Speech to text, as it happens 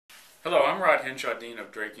Hello, I'm Rod Henshaw, Dean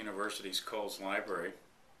of Drake University's Cowles Library.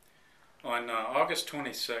 On August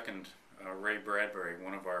 22nd, Ray Bradbury,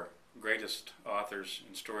 one of our greatest authors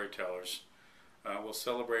and storytellers, will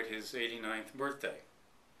celebrate his 89th birthday.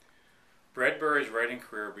 Bradbury's writing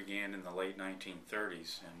career began in the late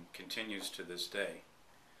 1930s and continues to this day.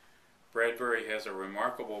 Bradbury has a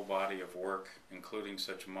remarkable body of work, including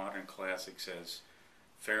such modern classics as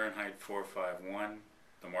Fahrenheit 451,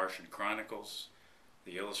 The Martian Chronicles,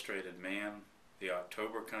 The Illustrated Man, The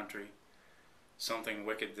October Country, Something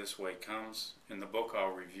Wicked This Way Comes, and the book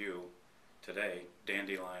I'll review today,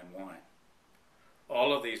 Dandelion Wine.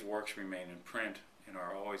 All of these works remain in print and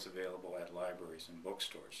are always available at libraries and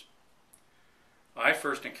bookstores. I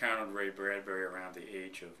first encountered Ray Bradbury around the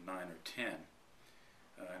age of 9 or 10,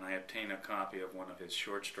 and I obtained a copy of one of his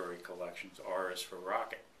short story collections, R is for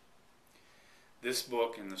Rocket. This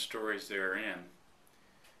book and the stories therein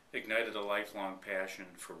ignited a lifelong passion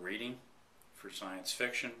for reading, for science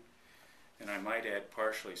fiction, and I might add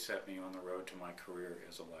partially set me on the road to my career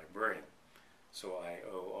as a librarian. So I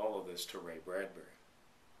owe all of this to Ray Bradbury.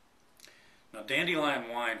 Now, Dandelion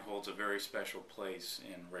Wine holds a very special place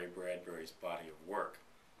in Ray Bradbury's body of work.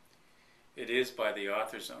 It is, by the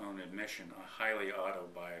author's own admission, a highly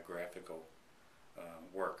autobiographical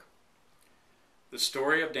work. The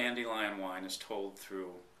story of Dandelion Wine is told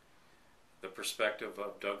through the perspective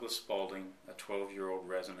of Douglas Spaulding, a 12-year-old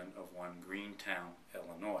resident of one Greentown,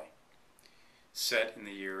 Illinois, set in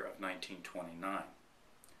the year of 1929.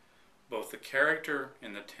 Both the character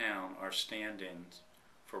and the town are stand-ins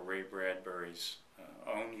for Ray Bradbury's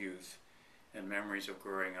own youth and memories of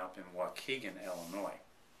growing up in Waukegan, Illinois.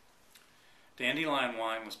 Dandelion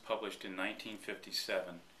Wine was published in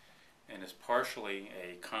 1957 and is partially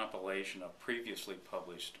a compilation of previously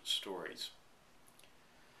published stories.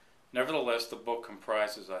 Nevertheless, the book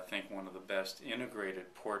comprises, I think, one of the best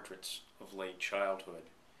integrated portraits of late childhood,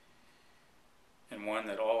 and one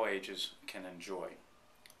that all ages can enjoy.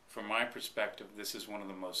 From my perspective, this is one of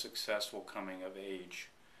the most successful coming-of-age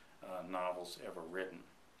novels ever written,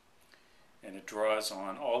 and it draws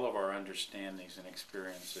on all of our understandings and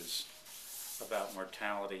experiences about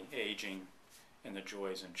mortality, aging, and the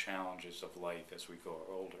joys and challenges of life as we grow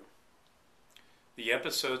older. The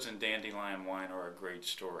episodes in Dandelion Wine are a great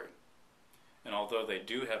story, and although they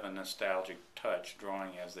do have a nostalgic touch,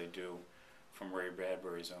 drawing as they do from Ray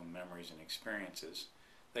Bradbury's own memories and experiences,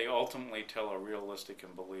 they ultimately tell a realistic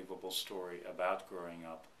and believable story about growing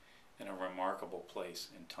up in a remarkable place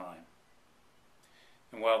and time.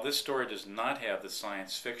 And while this story does not have the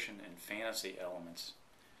science fiction and fantasy elements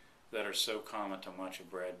that are so common to much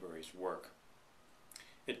of Bradbury's work,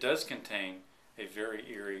 it does contain a very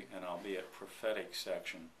eerie and albeit prophetic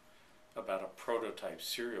section about a prototype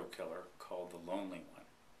serial killer called the Lonely One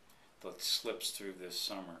that slips through this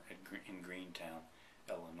summer in Greentown,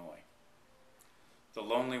 Illinois. The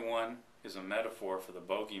Lonely One is a metaphor for the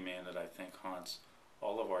bogeyman that I think haunts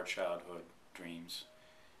all of our childhood dreams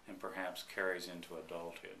and perhaps carries into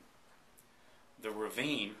adulthood. The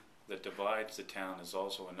ravine that divides the town is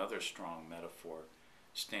also another strong metaphor,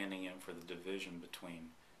 standing in for the division between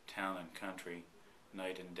town and country,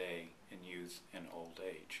 night and day, and youth and old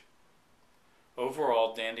age.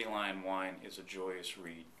 Overall, Dandelion Wine is a joyous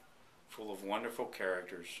read, full of wonderful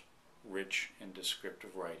characters, rich and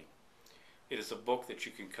descriptive writing. It is a book that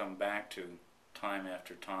you can come back to time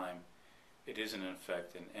after time. It is, in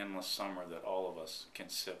effect, an endless summer that all of us can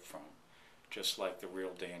sip from, just like the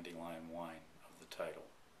real Dandelion Wine of the title.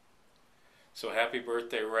 So happy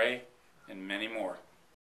birthday, Ray, and many more.